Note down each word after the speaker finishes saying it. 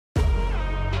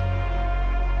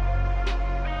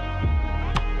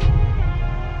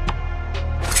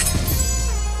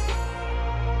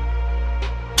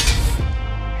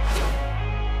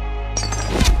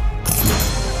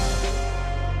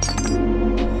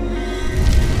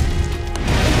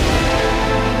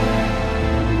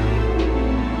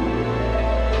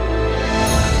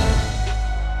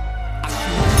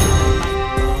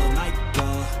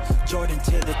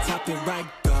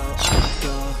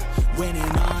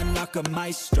on like a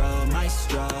maestro,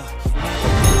 maestro. Never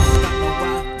gonna stop, no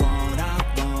I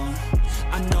won't.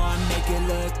 I know I make it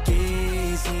look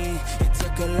easy. It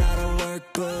took a lot of work,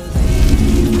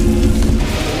 believe me.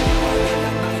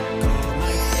 I might go.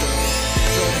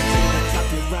 Going to the top,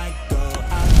 here I go.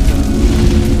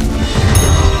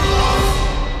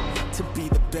 To be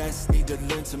the best, need to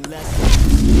learn some lessons.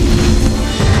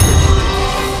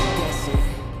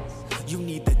 You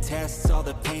need the tests, all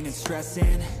the pain and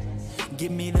stressing.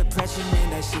 Give me the pressure, man,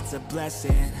 that shit's a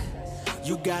blessing.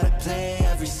 You gotta play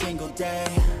every single day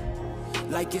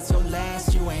like it's your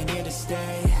last, you ain't here to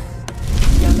stay.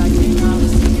 Yeah, like they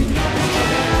promised you could never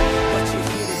change, but you're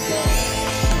here today.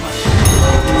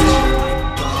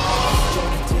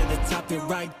 Jordan to the top,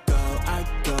 here I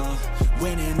go.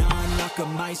 Winning on like a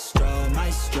maestro,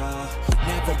 maestro.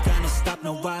 Never gonna stop,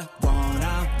 no I won't.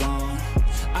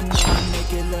 I know I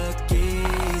make it look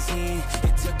easy.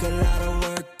 It took a lot of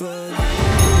work, believe me.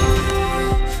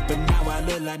 But now I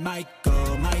look like Michael.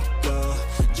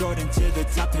 Jordan to the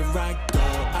top, here I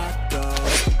go.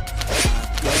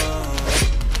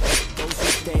 Those who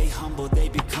stay humble, they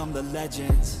become the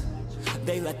legends.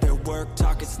 They let their work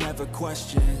talk, it's never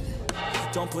questioned.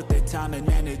 Don't put their time and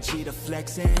energy to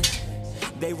flexing.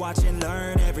 They watch and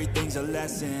learn, everything's a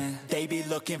lesson. They be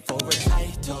looking for a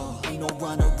title. Ain't no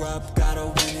runner-up, gotta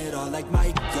win it all like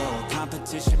Michael.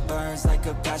 Competition burns like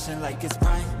a passion, like it's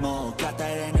primal. Got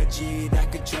that energy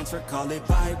that could transfer, call it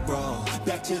viral.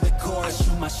 Back to the core,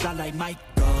 shoot my shot like Michael.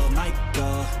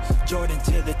 Jordan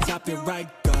to the top, here I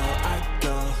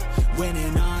go.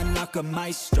 Winning on like a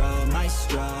maestro.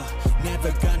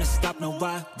 Never gonna stop, no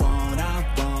I won't.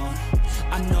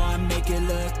 I know I make it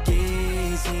look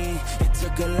easy. It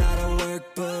took a lot of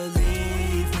work,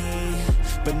 believe me.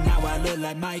 But now I look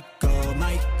like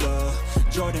Michael.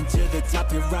 Jordan to the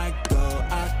top, here I go.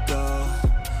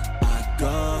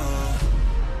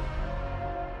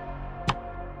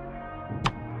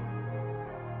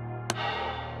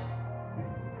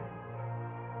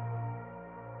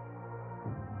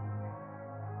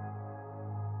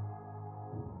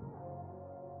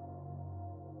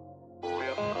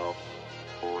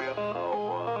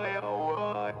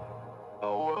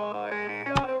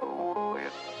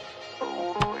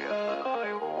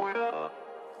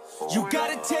 You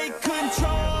gotta take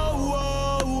control,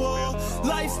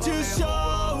 life's too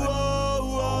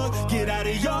short. Get out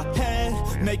of your head,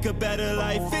 make a better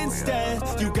life instead.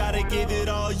 You gotta give it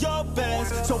all your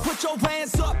best. So put your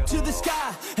hands up to the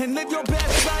sky and live your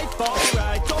best life,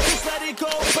 alright. Don't just let it go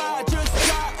by, just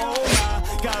try, oh my.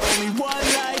 Got only one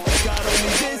life, got only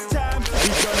this time.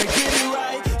 You're gonna get it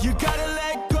right. You gotta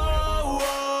let go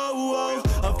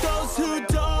of those who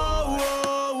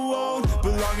don't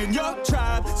belong in your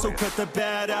tribe. So cut the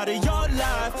bad out of your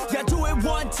life. Yeah, do it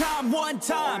one time.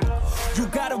 You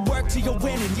gotta work till you're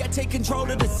winning. Yeah, take control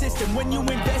of the system. When you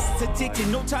invest, it's addicting.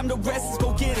 No time to rest, let's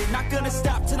go get it. Not gonna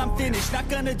stop till I'm finished. Not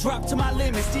gonna drop to my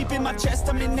limits. Deep in my chest,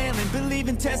 I'm inhaling. Believe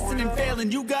in testing and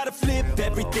failing. You gotta flip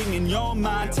everything in your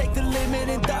mind. Take the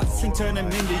limiting thoughts and turn them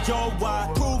into your why.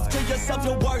 Prove to yourself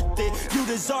you're worth it. You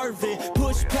deserve it.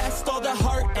 Push past all the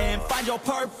hurt and find your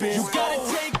purpose. You gotta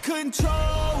take control.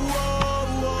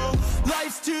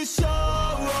 Life's too short.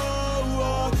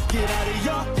 Get out of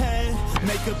your head,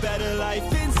 make a better life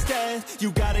instead.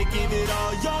 You gotta give it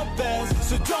all your best,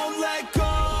 so don't let go.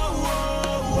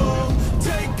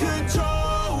 Take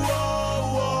control.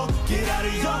 Get out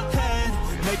of your head,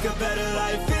 make a better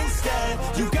life instead.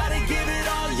 You gotta give it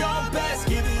all your best,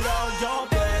 give it all your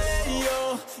best.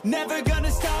 You're never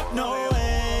gonna stop, no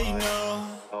way, no.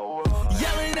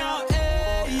 Yelling out,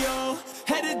 hey, yo.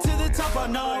 Headed to the top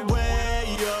on our way,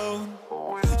 yo.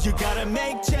 You gotta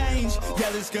make change, yeah,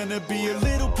 there's gonna be a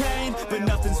little pain, but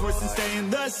nothing's worse than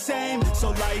staying the same. So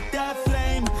light that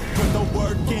flame, put the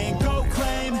work in, go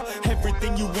claim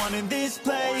everything you want in this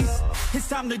place. It's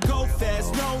time to go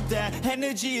fast, know that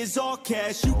energy is all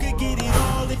cash. You could get it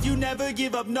all if you never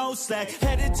give up, no slack.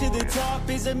 Headed to the top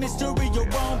is a mystery, your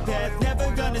own path.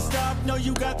 Never gonna stop, no,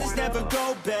 you got this, never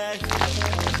go back.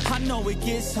 I know it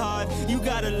gets hard, you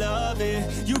gotta love it.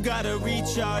 You gotta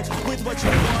recharge with what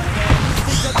you want.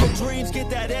 Think of your dreams, get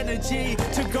that energy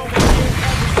to go and get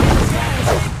everything.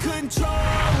 Take control,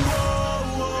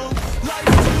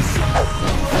 life's too short.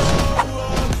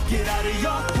 Get out of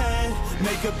your head,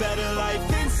 make a better life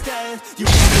instead. You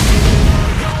gotta give it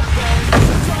all your best,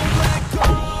 so don't let go.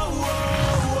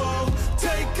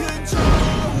 Take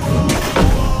control,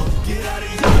 get out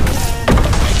of your head,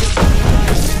 make a better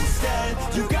life instead.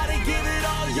 You gotta give it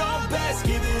all your best,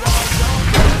 give it all your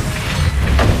best.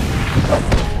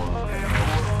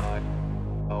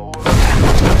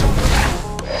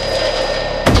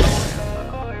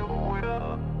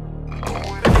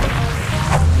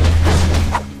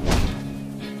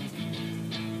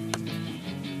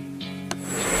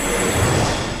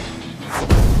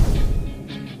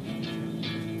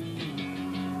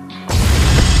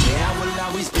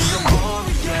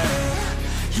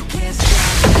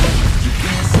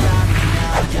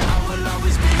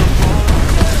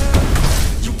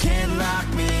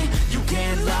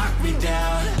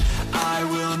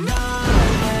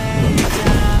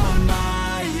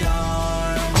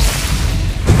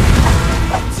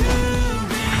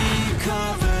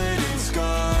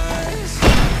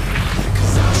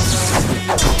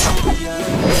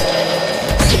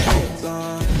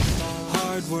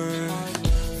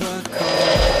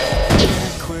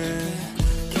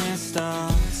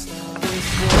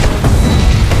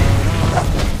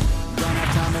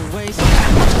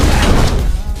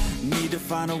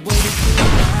 find a way to get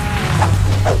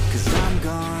out, 'cause I'm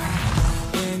gone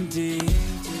in deep.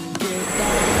 Get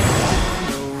back on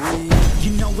the weed.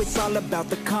 You know it's all about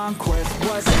the conquest.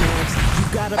 What's next? You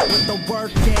gotta put the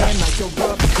work in like you're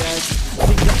obsessed.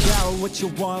 Think about what you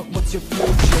want, what's your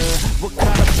future? What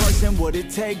kind of person would it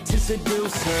take to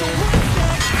seduce her? So what's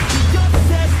next? You're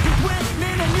obsessed with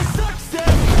winning and your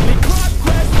success. Make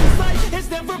progress, this life is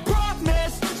never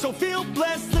promised. So feel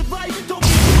blessed, live life, don't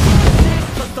be too cautious.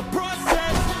 Trust the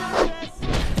process.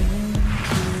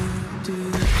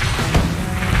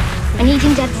 I need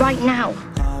him dead right now.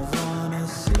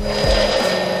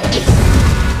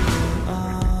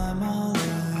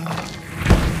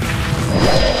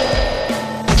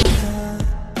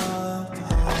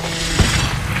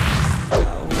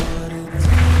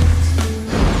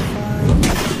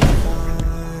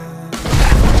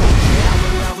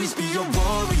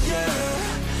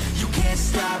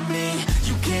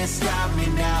 Stop me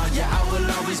now, yeah, I will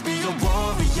always be a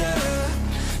warrior.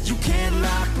 You can't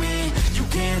lock me, you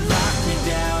can't lock me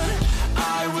down.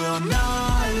 I will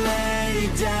not lay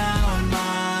down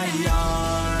my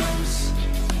arms.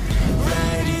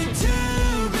 Ready to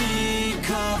be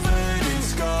covered in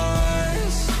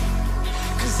scars,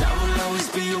 'cause I will always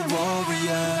be a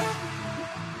warrior.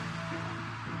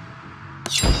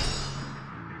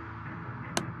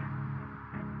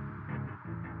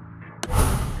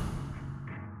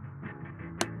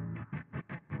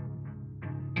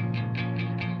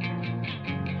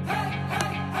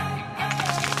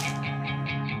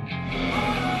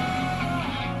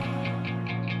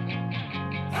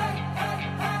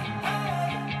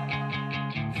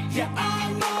 Yeah,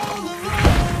 I'm all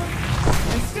alone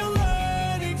and still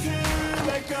learning to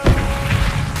let go.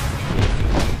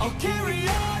 I'll carry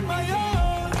on my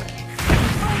own,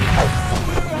 find out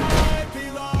where I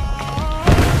belong.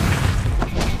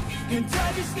 And I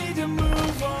just need to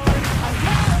move on. I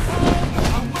have hope,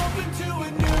 I'm open to a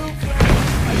new place.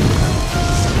 I know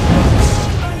I'm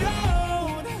on my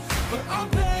own, but I'm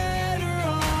better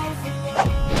off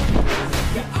alone.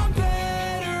 Yeah, I'm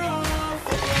better off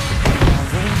alone.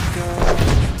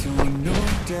 To a new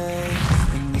day,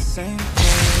 in the same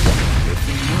place, with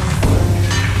a new flame,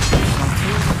 it's not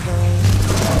too late.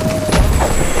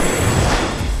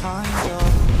 Find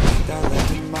out that led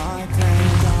to my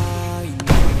pain. I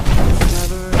know it's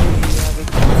never really ever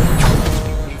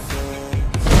perfect,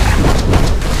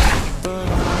 but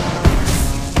I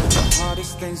know the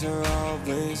hardest things are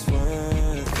always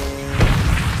worth it.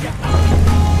 Yeah, I'm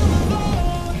all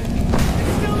alone, and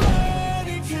still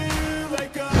learning to let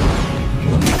go.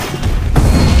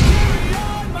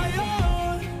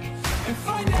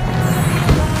 Find out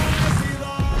where I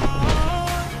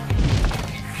belong.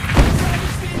 I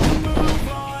just need to move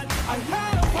on. I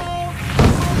have hope,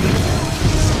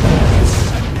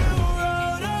 a new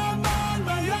road, I'm on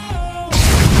my own.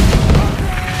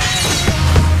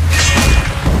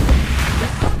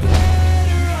 I'm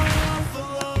better off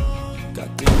alone. Got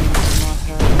demons in my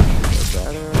head, they're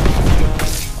better off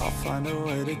dead. I'll find a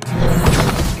way to kill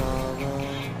my sorrow.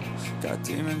 Got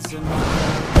demons in my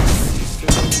head,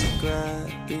 regret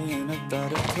being a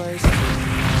better place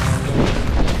tomorrow.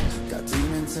 Got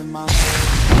demons in my head,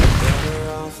 better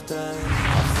off dead.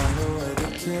 I'll find a way to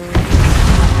kill you.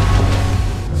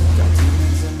 Got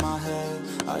demons in my head,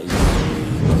 I used to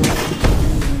regret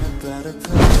being a better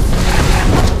place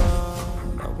tomorrow.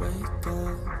 I wake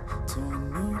up